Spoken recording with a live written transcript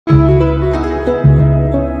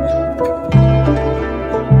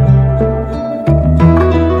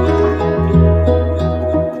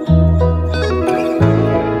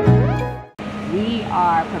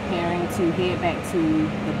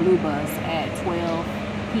12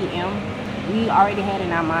 p.m. We already had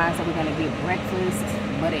in our minds that we're gonna get breakfast,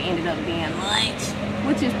 but it ended up being lunch,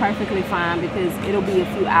 which is perfectly fine because it'll be a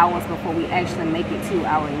few hours before we actually make it to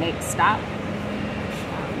our next stop.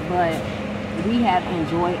 But we have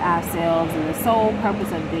enjoyed ourselves, and the sole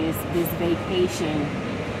purpose of this vacation,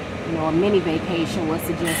 you know, a mini vacation, was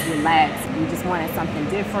to just relax. We just wanted something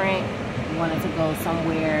different. We wanted to go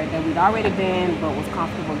somewhere that we'd already been but was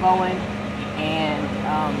comfortable going. And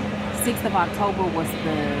 6th of October was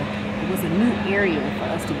a new area for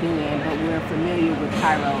us to be in, but we're familiar with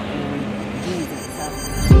Cairo and Giza.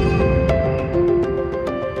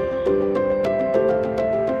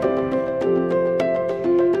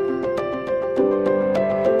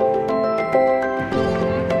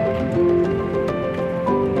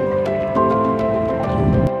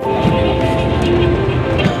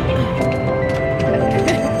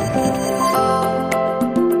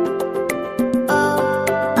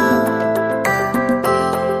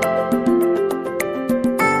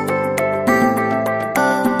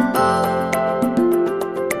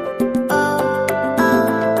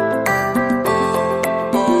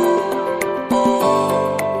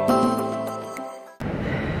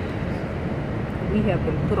 We have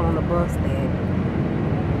been put on a bus that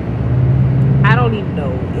I don't even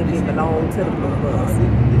know if it belongs to the blue bus.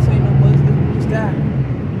 This ain't no bus, this blue sky.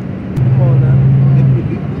 Come on now. It's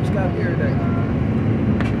blue sky paradise.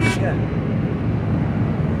 Yeah.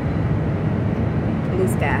 Blue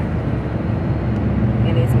sky.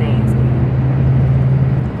 And it's nasty.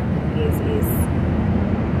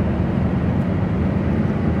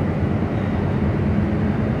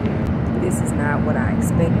 This is not what I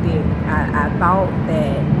expected. I thought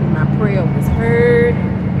that my prayer was heard.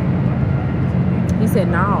 He said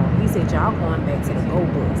no. He said y'all going back to the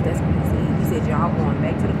GoBus. That's what he said. He said y'all going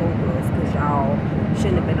back to the GoBus because y'all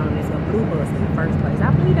shouldn't have been on this blue bus in the first place.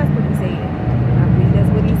 I believe that's what he said. I believe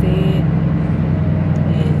that's what he said.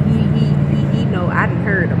 And he know I didn't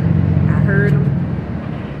heard him. I heard him.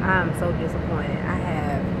 I'm so disappointed. I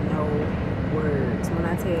have no words when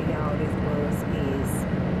I tell y'all this bus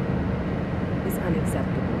is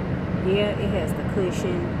unacceptable. Yeah, it has the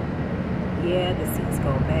cushion. Yeah, the seats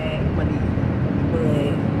go back. But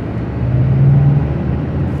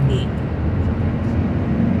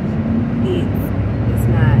it's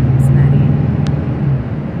not it.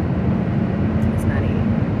 It's not it.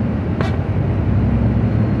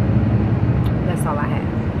 That's all I have.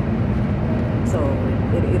 So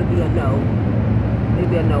it'll be a no. It'll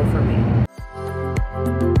be a no for me.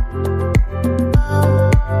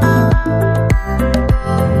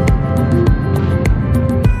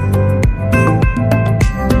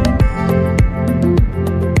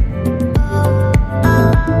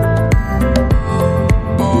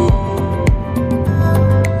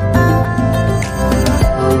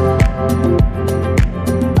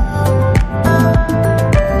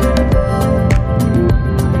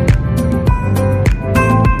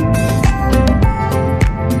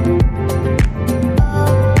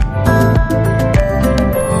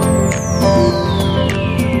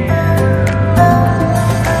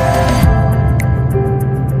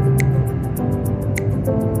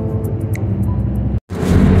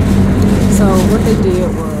 What they did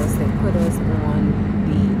was they put us on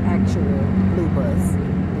the actual blue bus.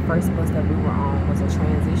 The first bus that we were on was a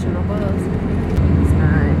transitional bus. It's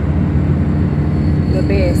not the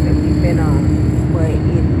best that we've been on, but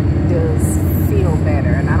it does feel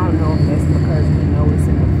better. And I don't know if that's because we know it's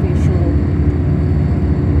an official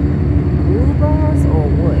blue bus or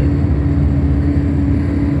what.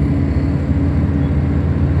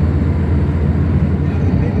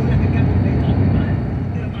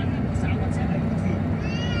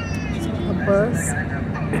 Bus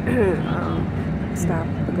stopped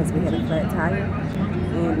because we had a flat tire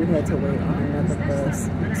and we had to wait on another bus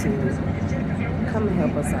to come and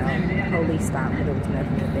help us out. Police stopped, but there was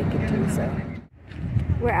nothing that they could do. So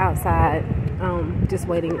we're outside just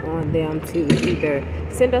waiting on them to either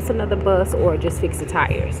send us another bus or just fix the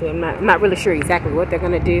tire. So I'm not really sure exactly what they're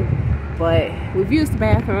gonna do, but we've used the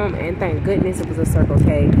bathroom and thank goodness it was a Circle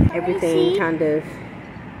K. Everything kind of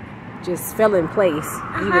just fell in place,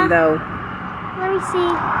 even though let me see.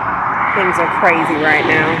 Things are crazy right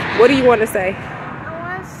now. What do you want to say? I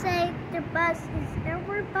want to say the bus is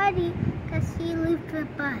everybody because he left the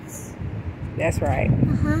bus. That's right.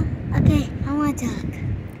 Okay, I want to talk.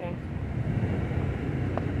 Okay.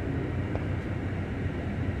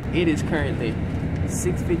 It is currently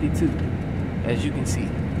 6:52. As you can see,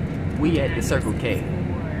 we at the Circle K.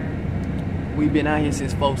 We've been out here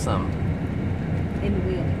since 4-something. In the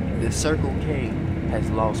wheel. The Circle K has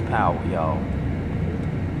lost power, y'all.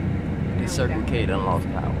 The Circle K done lost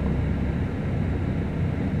power.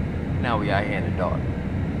 Now we out here in the dark.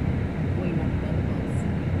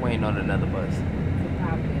 Waiting on another bus.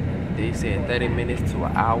 They said 30 minutes to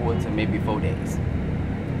an hour to maybe 4 days.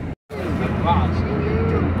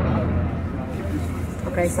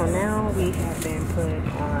 Okay, so now we have been put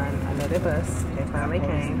on another bus. They finally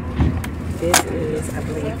came. This is, I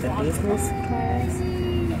believe, the business class.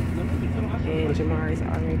 And Jamar is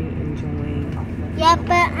already enjoying. Yeah,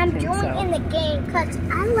 but I'm joining the game because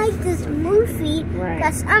I like this movie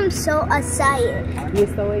because I'm so excited. You're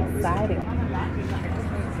so excited.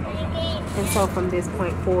 And so from this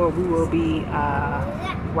point forward, we will be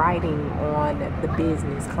riding on the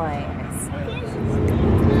business class.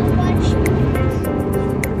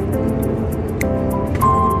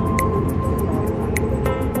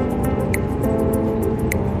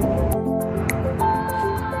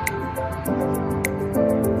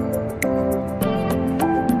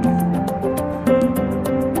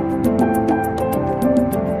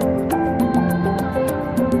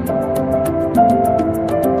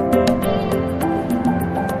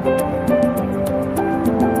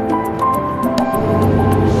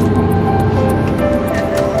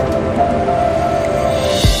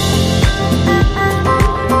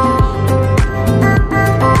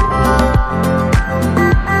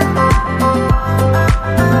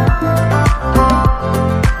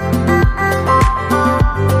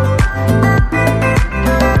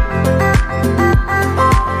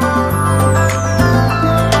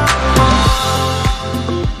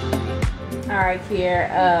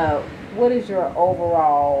 What is your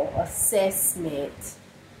overall assessment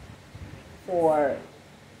for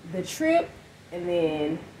the trip and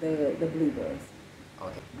then the blue bus?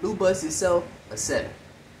 Okay. Blue bus itself, a 7.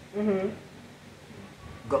 I'm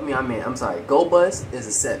sorry. GoBus is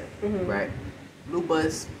a 7, right? Blue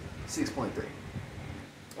bus, 6.3.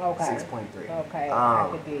 Okay. 6.3. Okay. I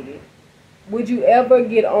could dig it. Would you ever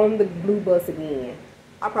get on the blue bus again?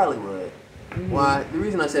 I probably would. Why? The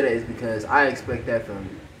reason I say that is because I expect that from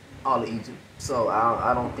all of Egypt. So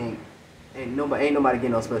I don't think ain't nobody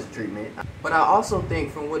getting no special treatment. But I also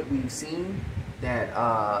think from what we've seen that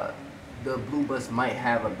the blue bus might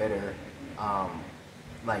have a better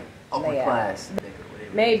like upper class.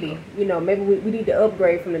 Maybe maybe we need to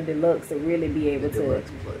upgrade from the deluxe to really be able to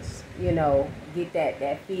plus. Get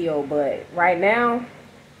that feel. But right now,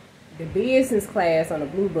 the business class on the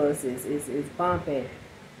blue bus is bumping.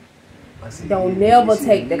 Don't never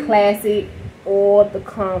take the classic or the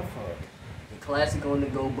comfort. The classic on the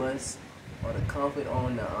GoBus or the comfort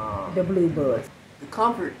on the blue bus. The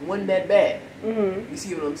comfort wasn't that bad. You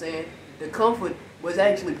see what I'm saying? The comfort was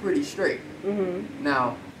actually pretty straight.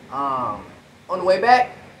 Now, on the way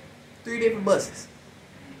back, 3 different buses.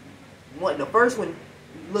 The first one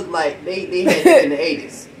looked like they had it in the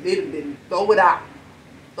 80s. They throw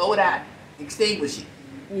it out, extinguish it.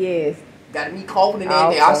 Yes. Got me coughing and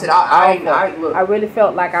everything. I said, I look. I really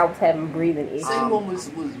felt like I was having breathing issues. Second one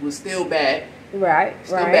was still bad. Right.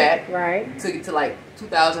 Right. Took it to like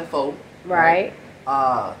 2004. Right.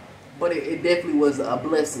 But it definitely was a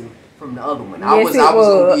blessing from the other one. Yes, I was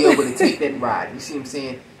gonna be able to take that ride. You see what I'm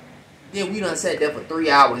saying? Then we done sat there for 3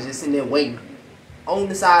 hours just sitting there waiting on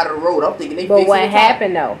the side of the road. I'm thinking they fixing the But what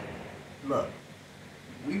happened though? Look,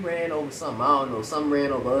 we ran over something. I don't know. Something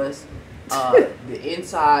ran over us. The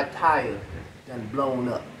inside tire done blown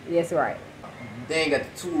up. Yes, right. They ain't got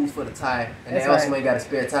the tools for the tire, and they also ain't got a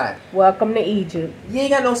spare tire. Welcome to Egypt. You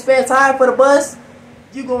ain't got no spare tire for the bus.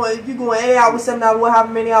 You going 8 hours, 7 hours,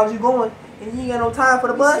 however many hours you going, and you ain't got no tire for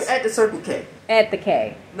the bus. At the Circle K. At the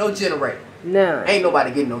K. No generator. None. Ain't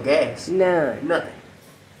nobody getting no gas. None. Nothing.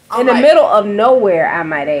 In the middle of nowhere, I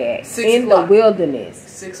might add. In the wilderness.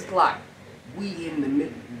 6 o'clock. We in the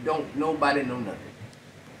middle. Don't nobody know nothing.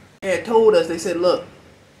 They had told us, they said, look,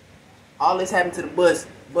 all this happened to the bus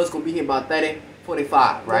gonna be here about 30,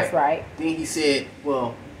 45, right? That's right. Then he said,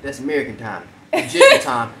 well, that's American time. Egyptian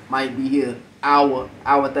time might be here hour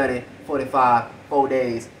 30, 45, 4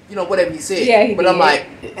 days. Whatever he said. Yeah, he did. I'm like...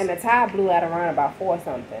 And the tire blew out around about 4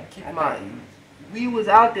 something. Keep in mind, we was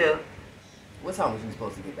out there... What time was we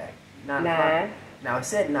supposed to get back? 9 o'clock. Now, it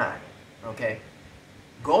said 9, okay?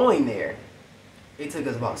 Going there, it took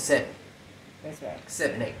us about 7. That's right.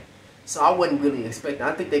 7, 8. So I wasn't really expecting.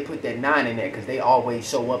 I think they put that 9 in there because they always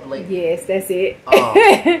show up late. Yes, that's it.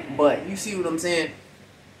 But you see what I'm saying?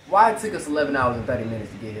 Why it took us 11 hours and 30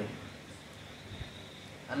 minutes to get here?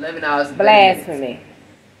 11 hours and 30 minutes. Blasphemy.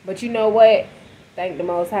 But you know what? Thank the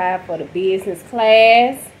Most High for the business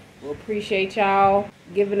class. We appreciate y'all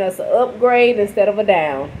giving us an upgrade instead of a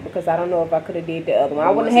down. Because I don't know if I could have did the other one. I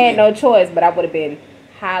wouldn't have had no choice, but I would have been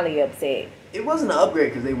highly upset. It wasn't an upgrade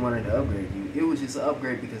because they wanted to upgrade you. it was just an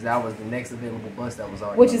upgrade because that was the next available bus that was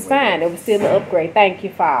already. Which is fine. It was still an upgrade. Thank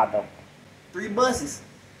you, Father. 3 buses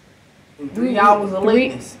in 3 hours of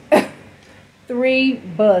lateness. 3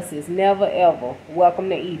 buses. Never ever. Welcome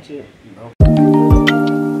to Egypt.